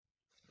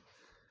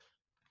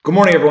Good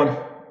morning, everyone.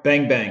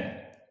 Bang, bang.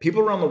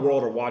 People around the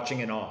world are watching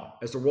in awe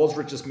as the world's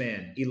richest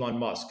man, Elon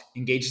Musk,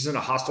 engages in a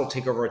hostile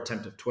takeover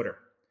attempt of Twitter.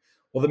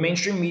 While the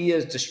mainstream media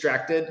is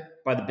distracted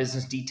by the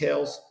business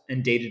details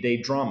and day to day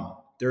drama,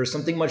 there is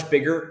something much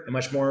bigger and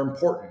much more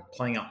important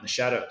playing out in the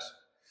shadows.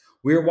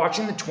 We are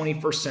watching the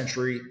 21st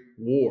century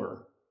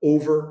war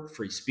over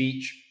free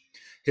speech.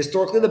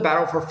 Historically, the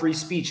battle for free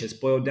speech has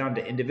boiled down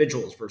to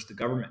individuals versus the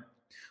government.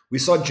 We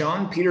saw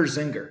John Peter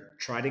Zenger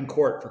tried in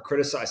court for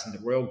criticizing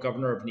the royal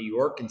governor of New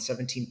York in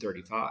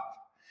 1735.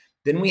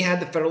 Then we had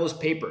the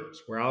Federalist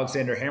Papers, where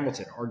Alexander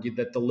Hamilton argued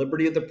that the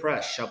liberty of the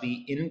press shall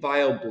be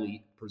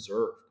inviolably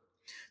preserved.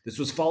 This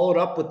was followed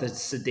up with the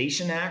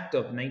Sedition Act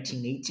of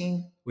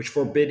 1918, which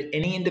forbid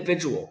any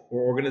individual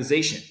or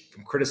organization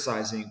from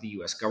criticizing the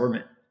U.S.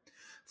 government.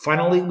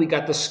 Finally, we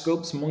got the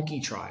Scopes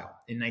monkey trial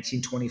in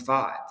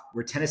 1925,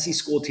 where Tennessee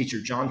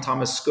schoolteacher John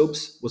Thomas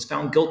Scopes was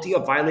found guilty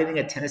of violating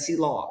a Tennessee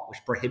law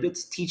which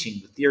prohibits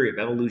teaching the theory of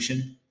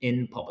evolution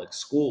in public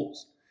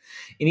schools.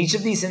 In each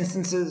of these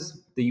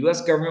instances, the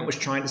US government was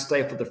trying to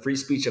stifle the free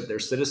speech of their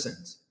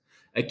citizens.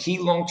 A key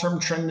long term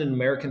trend in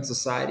American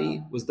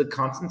society was the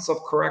constant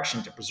self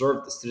correction to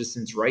preserve the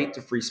citizens' right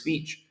to free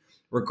speech,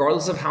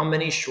 regardless of how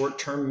many short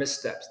term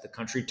missteps the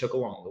country took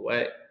along the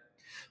way.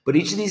 But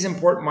each of these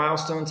important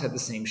milestones had the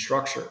same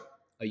structure: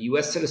 a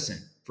US citizen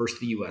versus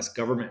the US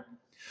government.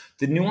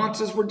 The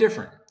nuances were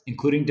different,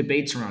 including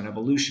debates around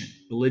evolution,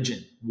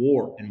 religion,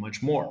 war, and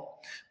much more.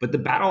 But the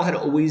battle had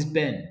always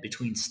been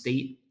between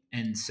state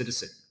and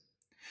citizen.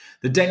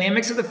 The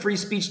dynamics of the free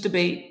speech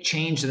debate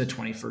changed in the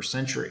 21st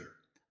century.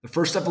 The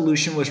first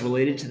evolution was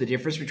related to the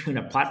difference between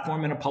a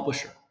platform and a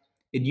publisher.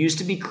 It used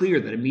to be clear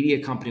that a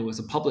media company was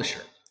a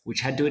publisher,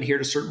 which had to adhere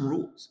to certain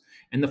rules,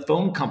 and the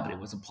phone company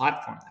was a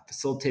platform that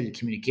facilitated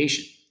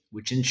communication,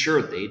 which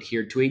ensured they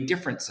adhered to a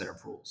different set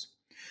of rules.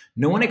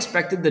 No one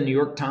expected the New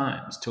York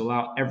Times to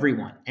allow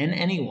everyone and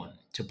anyone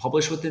to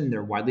publish within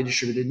their widely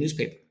distributed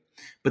newspaper.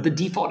 But the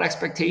default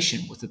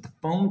expectation was that the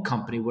phone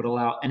company would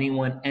allow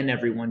anyone and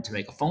everyone to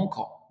make a phone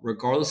call,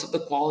 regardless of the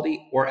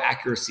quality or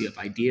accuracy of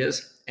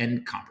ideas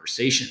and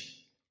conversation.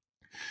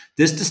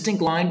 This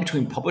distinct line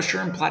between publisher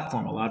and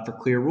platform allowed for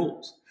clear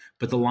rules,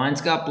 but the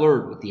lines got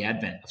blurred with the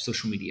advent of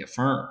social media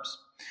firms.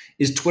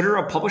 Is Twitter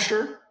a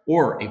publisher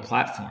or a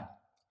platform?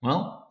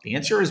 Well, the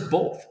answer is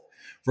both.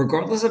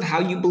 Regardless of how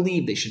you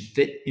believe they should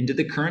fit into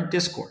the current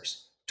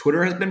discourse,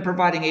 Twitter has been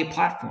providing a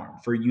platform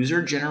for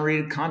user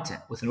generated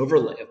content with an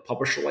overlay of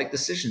publisher like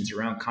decisions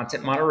around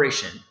content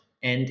moderation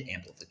and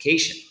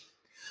amplification.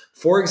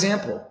 For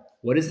example,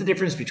 what is the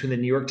difference between the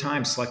New York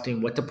Times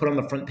selecting what to put on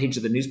the front page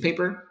of the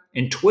newspaper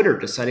and Twitter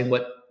deciding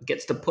what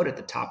gets to put at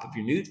the top of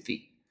your news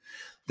feed?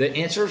 The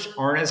answers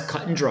aren't as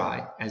cut and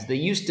dry as they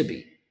used to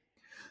be.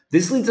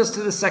 This leads us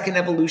to the second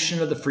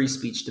evolution of the free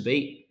speech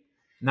debate.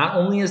 Not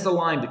only is the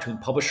line between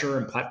publisher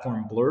and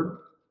platform blurred,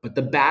 but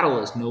the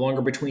battle is no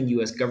longer between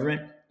US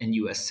government and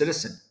US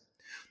citizen.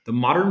 The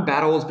modern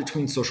battle is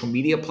between social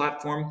media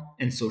platform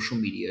and social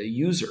media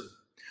user.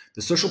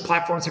 The social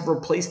platforms have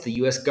replaced the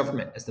US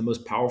government as the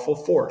most powerful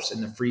force in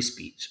the free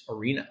speech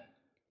arena.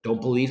 Don't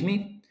believe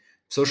me?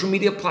 Social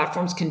media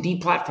platforms can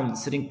deplatform the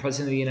sitting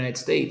president of the United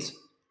States.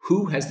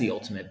 Who has the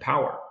ultimate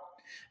power?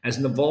 As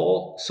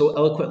Naval so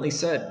eloquently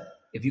said,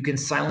 if you can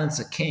silence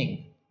a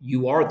king,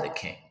 you are the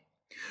king.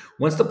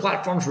 Once the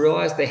platforms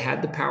realized they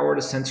had the power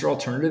to censor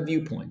alternative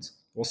viewpoints,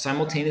 while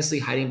simultaneously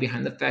hiding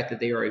behind the fact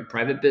that they are a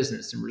private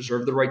business and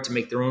reserve the right to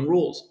make their own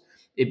rules,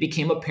 it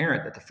became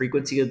apparent that the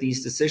frequency of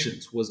these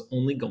decisions was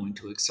only going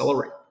to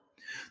accelerate.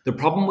 The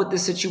problem with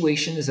this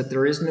situation is that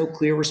there is no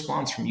clear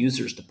response from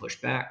users to push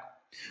back.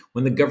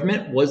 When the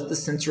government was the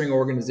censoring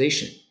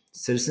organization,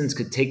 citizens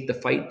could take the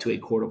fight to a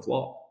court of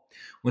law.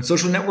 When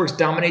social networks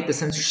dominate the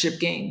censorship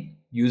game,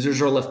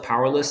 users are left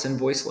powerless and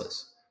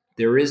voiceless.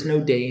 There is no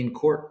day in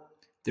court.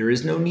 There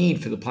is no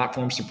need for the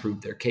platforms to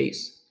prove their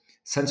case.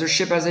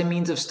 Censorship as a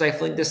means of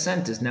stifling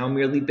dissent is now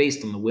merely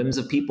based on the whims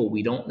of people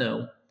we don't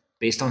know,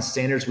 based on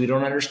standards we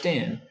don't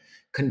understand,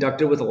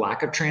 conducted with a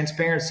lack of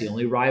transparency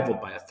only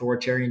rivaled by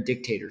authoritarian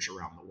dictators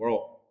around the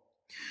world.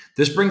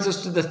 This brings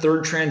us to the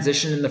third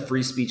transition in the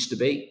free speech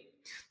debate.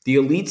 The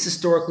elites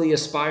historically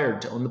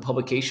aspired to own the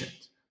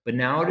publications, but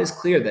now it is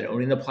clear that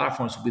owning the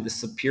platforms will be the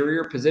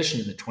superior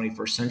position in the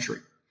 21st century.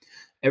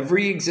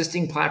 Every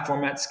existing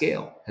platform at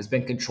scale has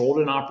been controlled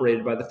and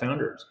operated by the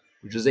founders,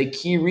 which is a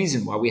key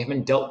reason why we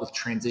haven't dealt with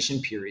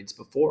transition periods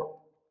before.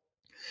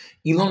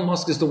 Elon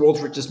Musk is the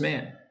world's richest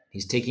man.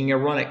 He's taking a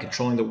run at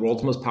controlling the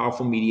world's most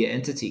powerful media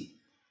entity.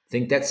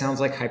 Think that sounds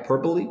like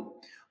hyperbole?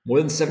 More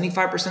than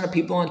 75% of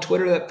people on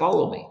Twitter that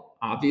follow me,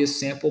 obvious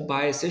sample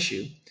bias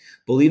issue,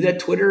 believe that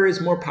Twitter is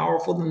more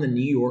powerful than the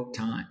New York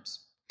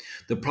Times.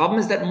 The problem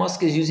is that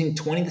Musk is using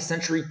 20th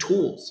century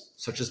tools,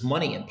 such as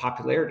money and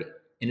popularity,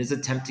 in his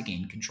attempt to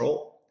gain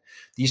control.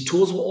 These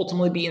tools will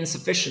ultimately be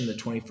insufficient in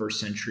the 21st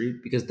century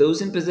because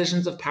those in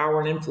positions of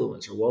power and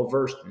influence are well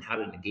versed in how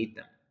to negate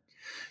them.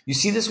 You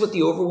see this with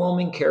the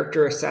overwhelming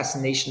character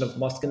assassination of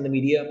Musk in the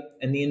media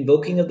and the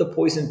invoking of the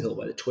poison pill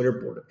by the Twitter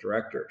board of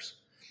directors.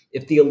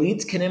 If the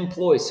elites can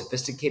employ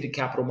sophisticated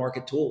capital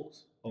market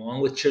tools,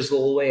 along with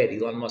chisel away at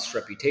Elon Musk's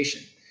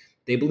reputation,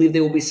 they believe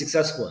they will be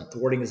successful in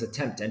thwarting his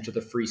attempt to enter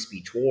the free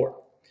speech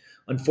war.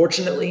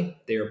 Unfortunately,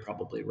 they are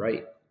probably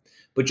right.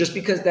 But just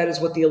because that is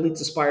what the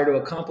elites aspire to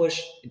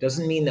accomplish, it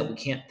doesn't mean that we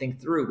can't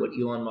think through what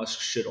Elon Musk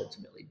should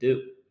ultimately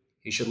do.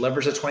 He should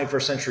leverage the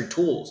 21st century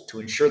tools to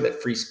ensure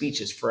that free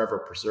speech is forever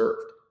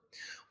preserved.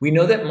 We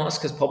know that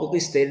Musk has publicly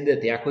stated that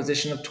the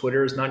acquisition of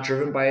Twitter is not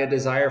driven by a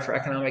desire for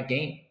economic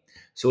gain.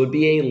 So it would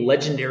be a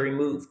legendary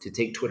move to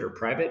take Twitter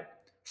private,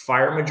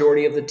 fire a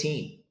majority of the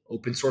team,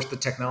 open source the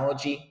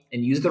technology,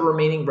 and use the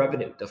remaining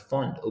revenue to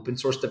fund open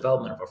source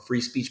development of a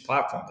free speech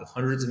platform with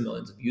hundreds of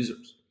millions of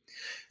users.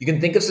 You can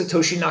think of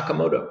Satoshi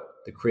Nakamoto,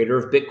 the creator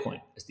of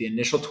Bitcoin, as the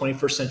initial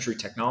 21st century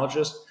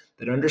technologist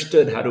that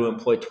understood how to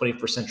employ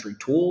 21st century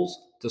tools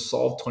to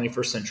solve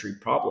 21st century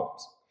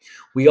problems.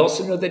 We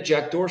also know that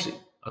Jack Dorsey,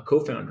 a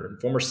co-founder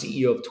and former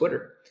CEO of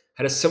Twitter,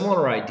 had a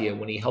similar idea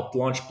when he helped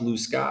launch Blue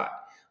Sky,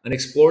 an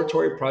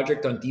exploratory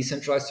project on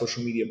decentralized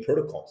social media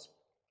protocols.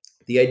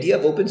 The idea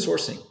of open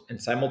sourcing and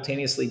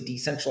simultaneously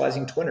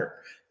decentralizing Twitter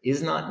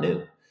is not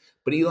new,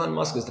 but Elon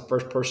Musk is the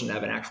first person to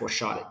have an actual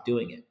shot at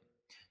doing it.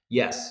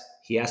 Yes,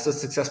 he has to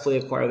successfully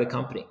acquire the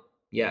company.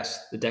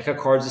 Yes, the deck of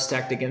cards is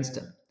stacked against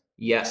him.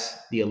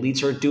 Yes, the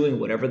elites are doing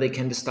whatever they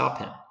can to stop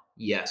him.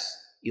 Yes,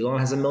 Elon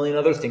has a million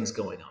other things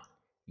going on.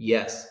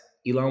 Yes,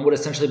 Elon would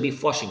essentially be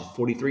flushing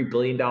 $43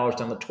 billion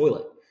down the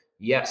toilet.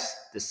 Yes,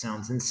 this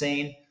sounds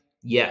insane.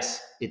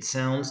 Yes, it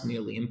sounds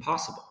nearly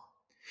impossible.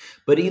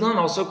 But Elon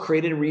also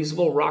created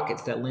reusable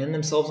rockets that land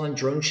themselves on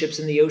drone ships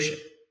in the ocean.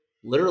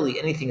 Literally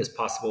anything is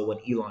possible when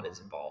Elon is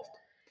involved.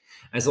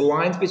 As the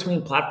lines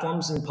between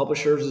platforms and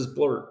publishers is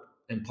blurred,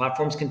 and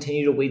platforms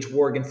continue to wage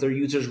war against their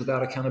users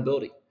without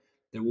accountability,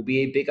 there will be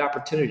a big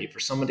opportunity for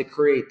someone to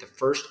create the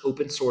first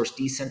open source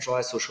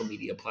decentralized social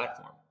media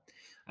platform.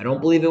 I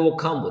don't believe it will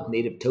come with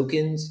native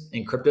tokens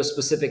and crypto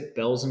specific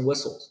bells and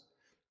whistles.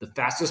 The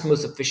fastest,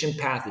 most efficient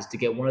path is to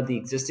get one of the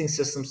existing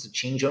systems to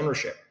change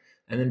ownership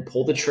and then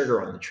pull the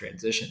trigger on the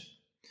transition.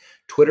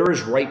 Twitter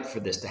is ripe for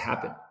this to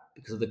happen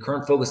because of the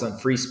current focus on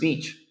free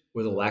speech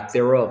or the lack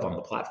thereof on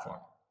the platform.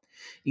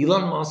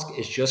 Elon Musk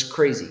is just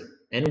crazy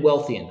and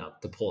wealthy enough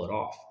to pull it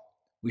off.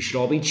 We should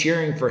all be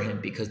cheering for him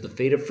because the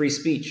fate of free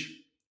speech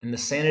and the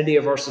sanity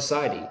of our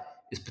society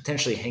is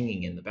potentially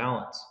hanging in the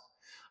balance.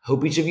 I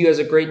hope each of you has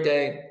a great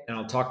day, and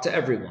I'll talk to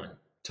everyone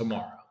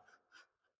tomorrow.